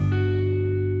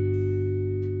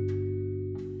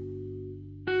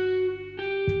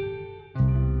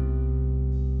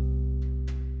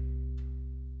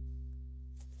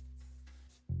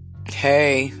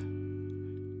Hey,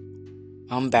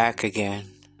 I'm back again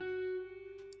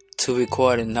to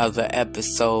record another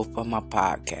episode for my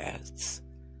podcast.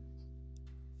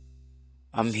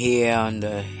 I'm here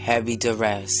under heavy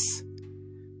duress.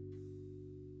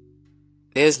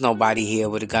 There's nobody here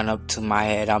with a gun up to my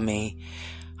head. I'm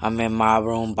in my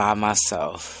room by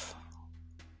myself.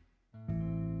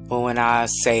 But when I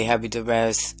say heavy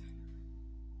duress,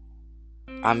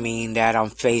 I mean that I'm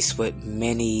faced with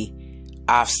many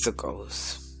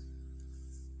obstacles.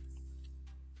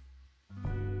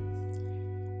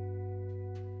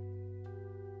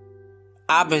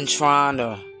 I've been trying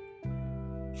to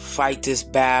fight this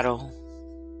battle,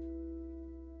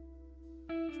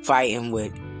 fighting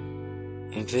with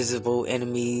invisible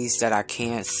enemies that I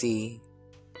can't see.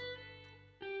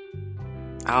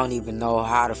 I don't even know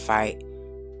how to fight.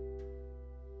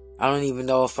 I don't even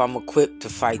know if I'm equipped to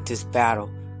fight this battle.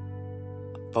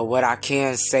 But what I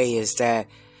can say is that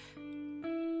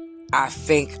I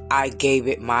think I gave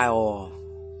it my all.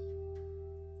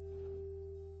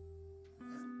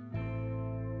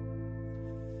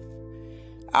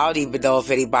 I don't even know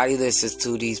if anybody listens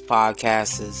to these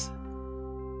podcasts.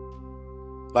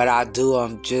 But I do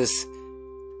them just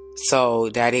so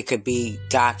that it could be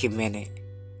documented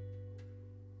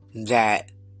that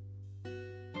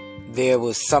there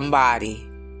was somebody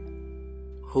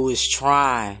who is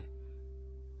trying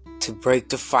to break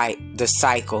the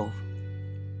cycle,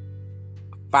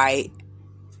 fight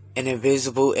an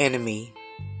invisible enemy.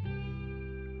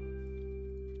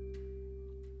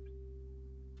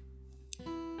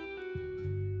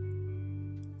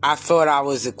 I thought I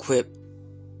was equipped.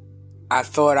 I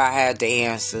thought I had the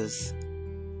answers.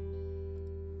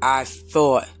 I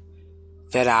thought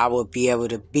that I would be able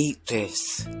to beat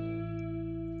this.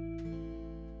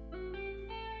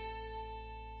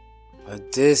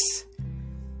 But this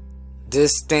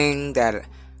thing that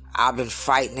I've been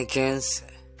fighting against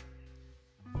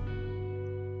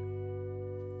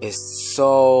is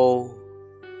so,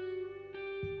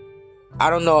 I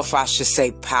don't know if I should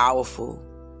say powerful,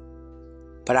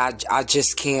 but I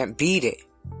just can't beat it.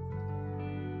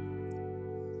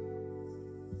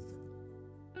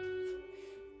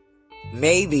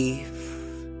 Maybe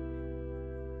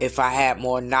if I had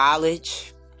more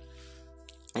knowledge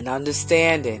and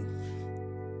understanding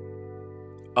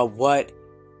of what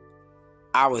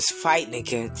I was fighting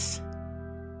against,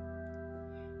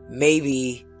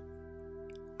 maybe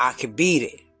I could beat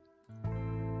it.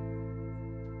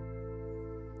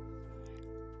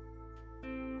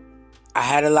 I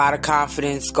had a lot of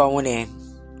confidence going in,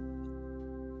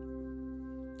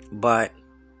 but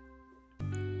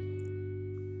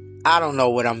I don't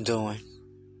know what I'm doing.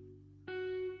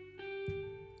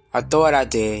 I thought I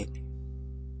did.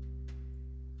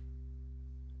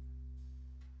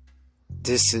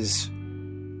 This is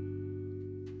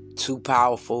too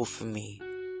powerful for me.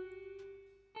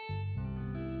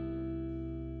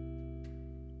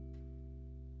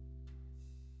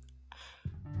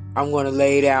 I'm going to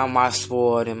lay down my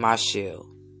sword and my shield.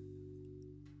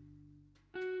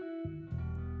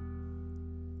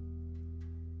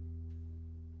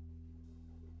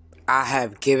 I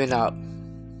have given up.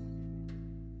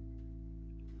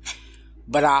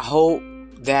 But I hope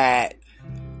that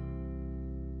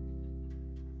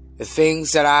the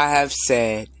things that I have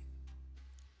said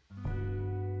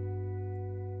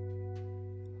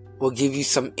will give you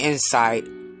some insight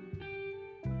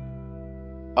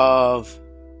of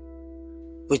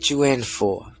what you're in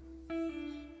for.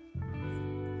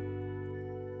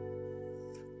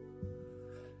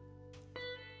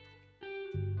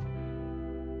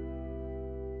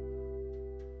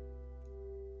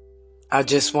 I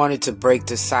just wanted to break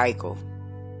the cycle.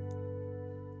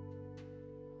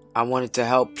 I wanted to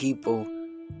help people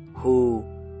who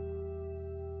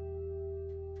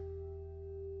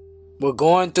were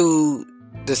going through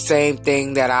the same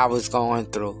thing that I was going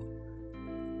through.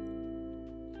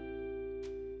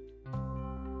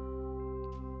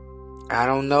 I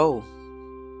don't know.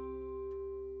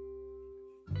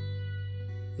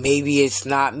 Maybe it's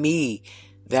not me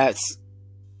that's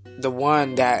the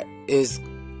one that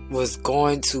was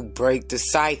going to break the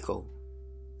cycle.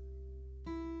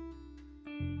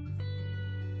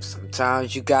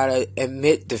 Sometimes you gotta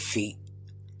admit defeat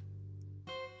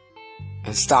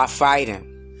and stop fighting.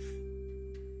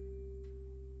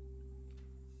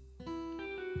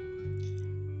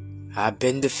 I've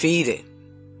been defeated.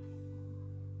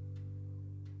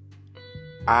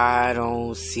 I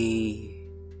don't see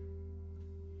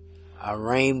a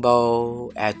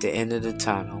rainbow at the end of the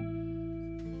tunnel.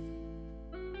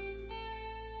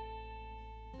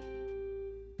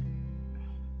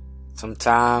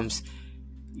 Sometimes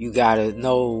You gotta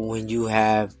know when you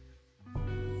have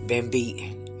been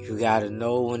beaten. You gotta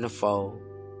know when to fold.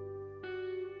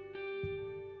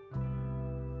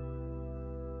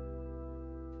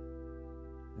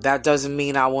 That doesn't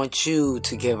mean I want you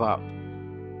to give up.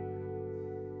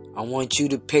 I want you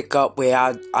to pick up where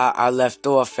I left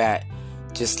off at.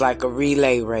 Just like a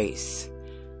relay race.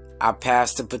 I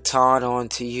pass the baton on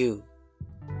to you.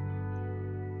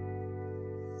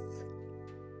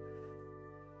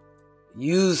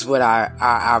 Use what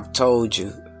I've told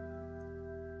you.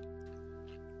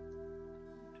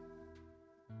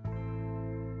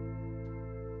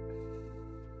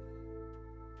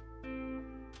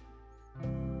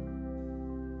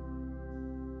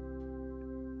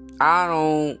 I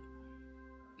don't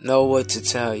know what to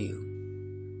tell you.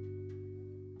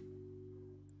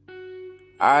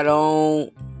 I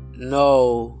don't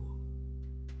know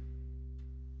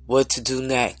what to do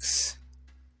next.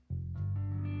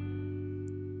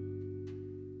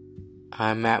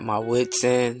 I'm at my wit's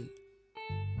end.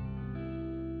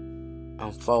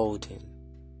 I'm folding.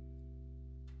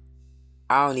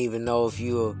 I don't even know if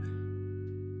you'll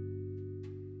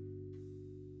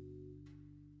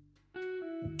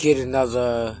get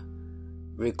another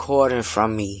recording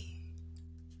from me.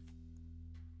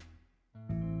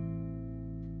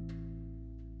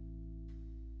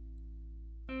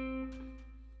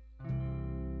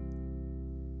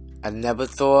 I never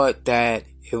thought that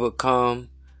it would come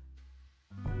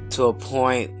to a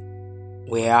point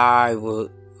where I would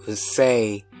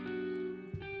say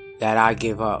that I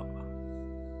give up.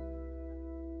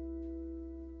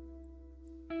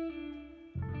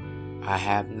 I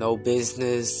have no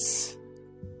business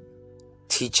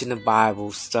teaching the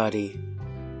Bible study.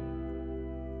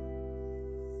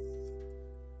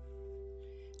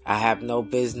 I have no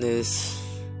business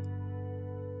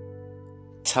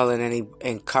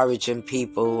encouraging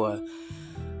people or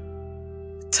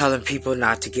telling people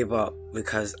not to give up,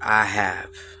 because I have.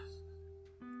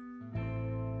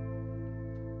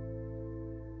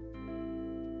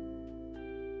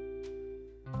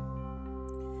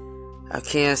 I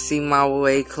can't see my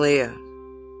way clear.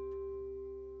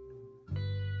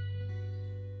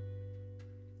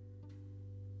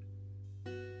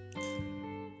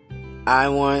 I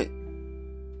want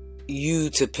you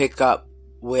to pick up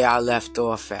where I left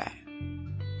off at.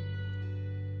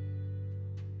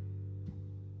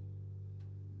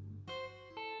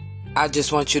 I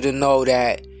just want you to know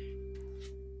that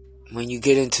when you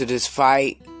get into this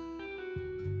fight,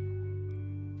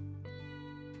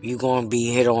 you're going to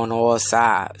be hit on all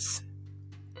sides.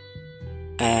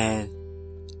 And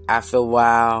after a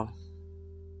while,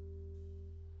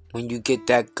 when you get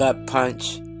that gut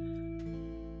punch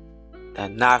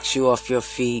that knocks you off your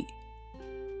feet,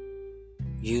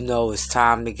 you know it's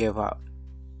time to give up.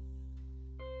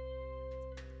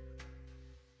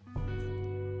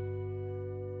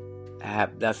 I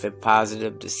have nothing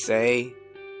positive to say.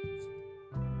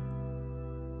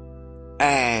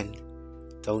 And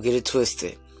don't get it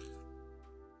twisted.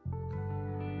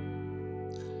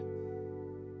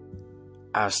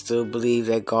 I still believe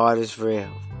that God is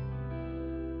real.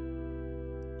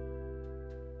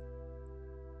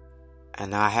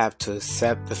 And I have to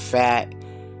accept the fact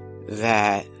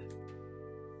that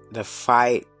the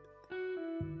fight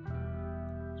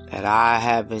that I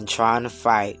have been trying to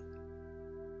fight,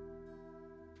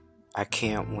 I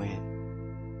can't win.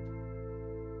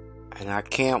 And I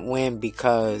can't win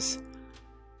because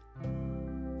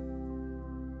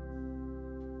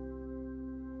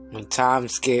when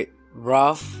times get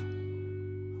rough,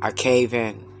 I cave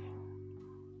in.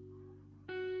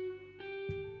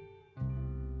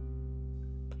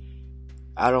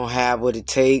 I don't have what it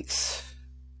takes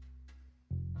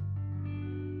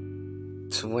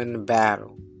to win the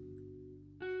battle.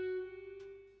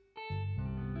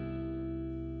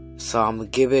 So I'm going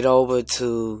to give it over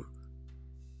to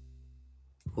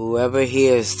whoever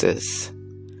hears this.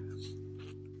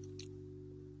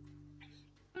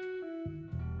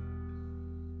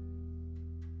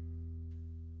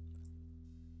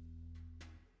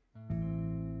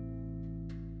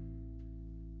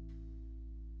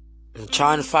 I'm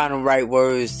trying to find the right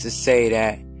words to say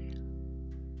that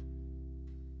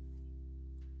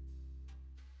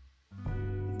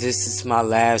this is my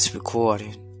last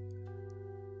recording.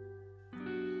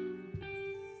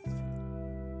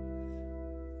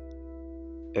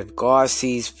 If God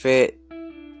sees fit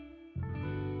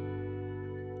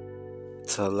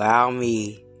to allow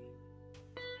me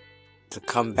to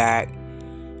come back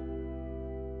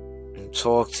and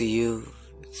talk to you,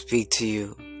 speak to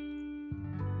you,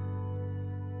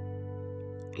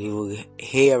 you will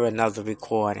hear another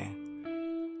recording.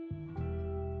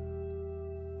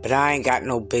 But I ain't got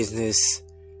no business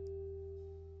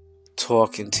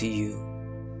talking to you,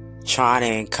 trying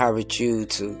to encourage you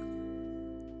to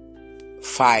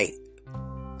fight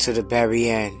to the very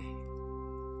end.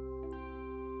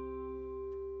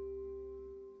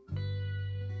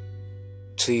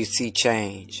 Till you see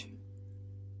change.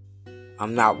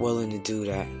 I'm not willing to do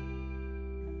that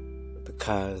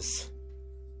because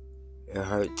it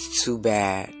hurts too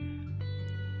bad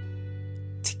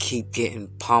to keep getting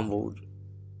pummeled,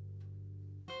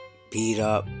 beat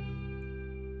up,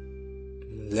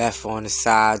 left on the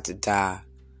side to die.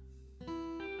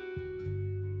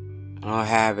 I don't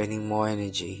have any more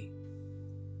energy.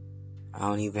 I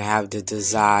don't even have the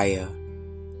desire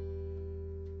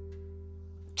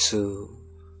to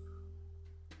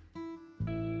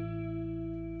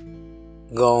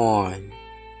go on.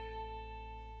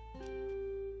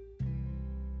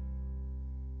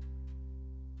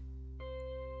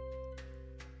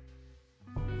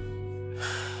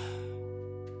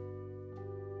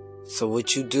 So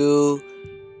what you do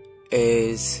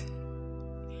is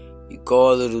you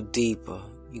go a little deeper,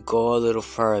 you go a little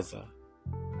further,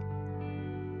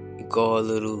 you go a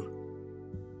little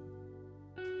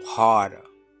harder.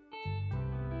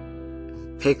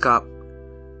 Pick up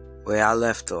where I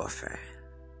left off at.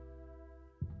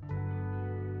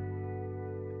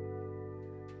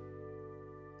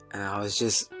 And I was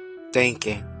just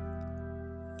thinking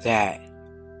that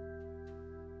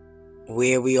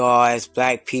where we are as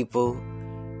black people,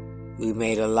 we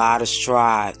made a lot of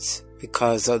strides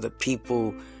because of the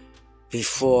people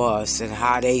before us and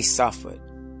how they suffered.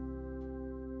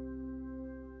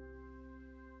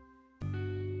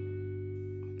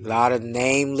 A lot of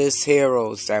nameless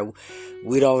heroes that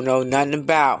we don't know nothing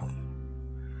about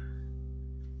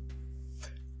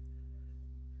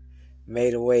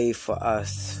made a way for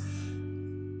us.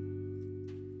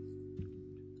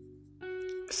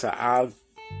 So I'll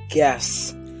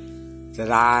guess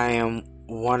that I am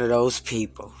one of those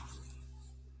people.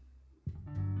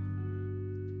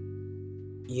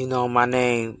 You know my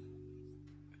name.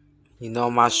 You know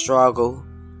my struggle.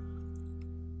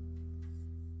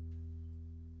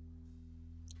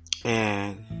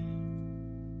 And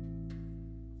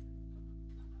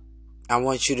I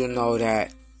want you to know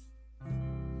that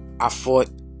I fought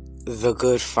the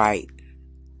good fight.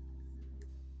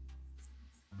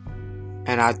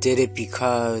 And I did it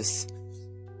because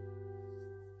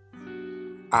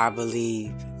I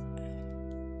believe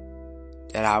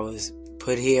that I was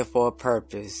put here for a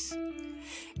purpose.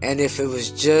 And if it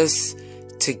was just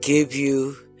to give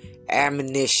you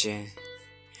ammunition,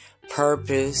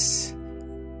 purpose,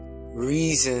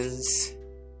 reasons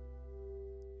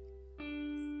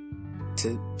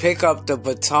to pick up the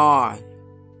baton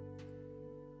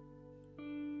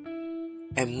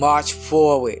and march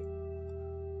forward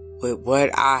with what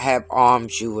I have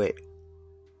armed you with.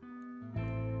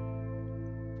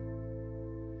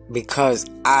 Because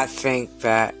I think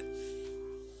that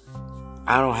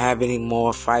I don't have any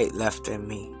more fight left in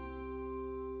me.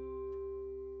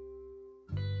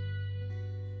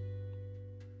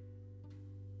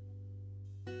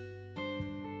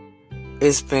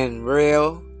 It's been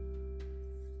real.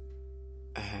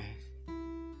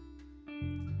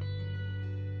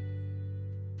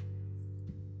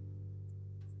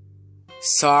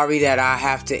 Sorry that I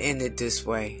have to end it this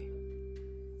way.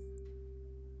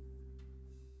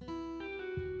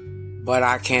 But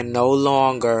I can no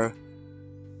longer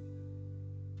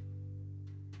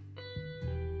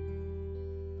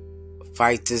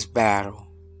fight this battle.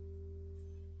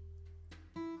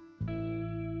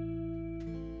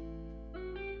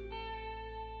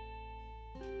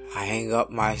 I hang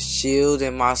up my shield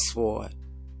and my sword.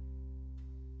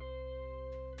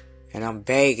 And I'm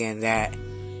begging that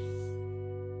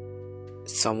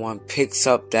someone picks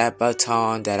up that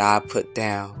baton that I put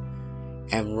down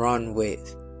and run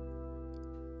with.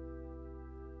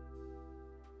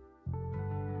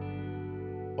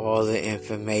 All the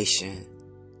information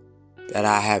that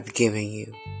I have given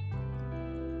you.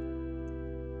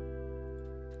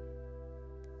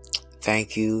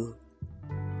 Thank you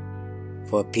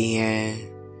for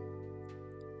being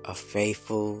a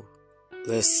faithful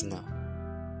listener.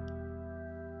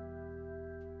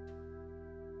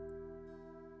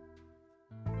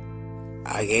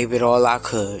 I gave it all I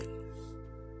could.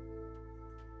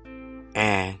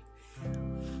 And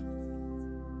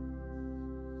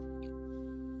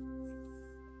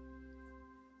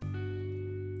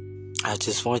I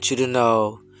just want you to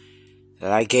know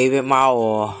that I gave it my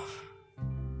all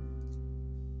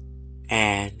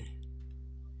and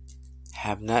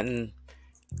have nothing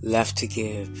left to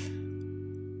give.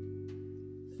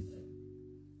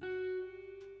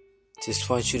 Just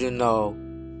want you to know,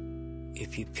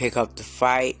 if you pick up the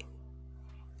fight,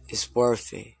 it's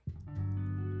worth it.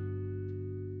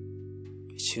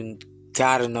 But you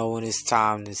gotta know when it's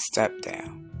time to step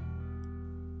down.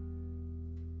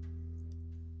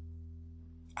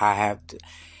 I have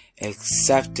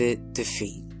accepted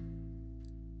defeat.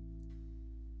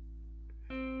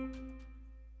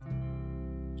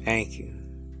 Thank you.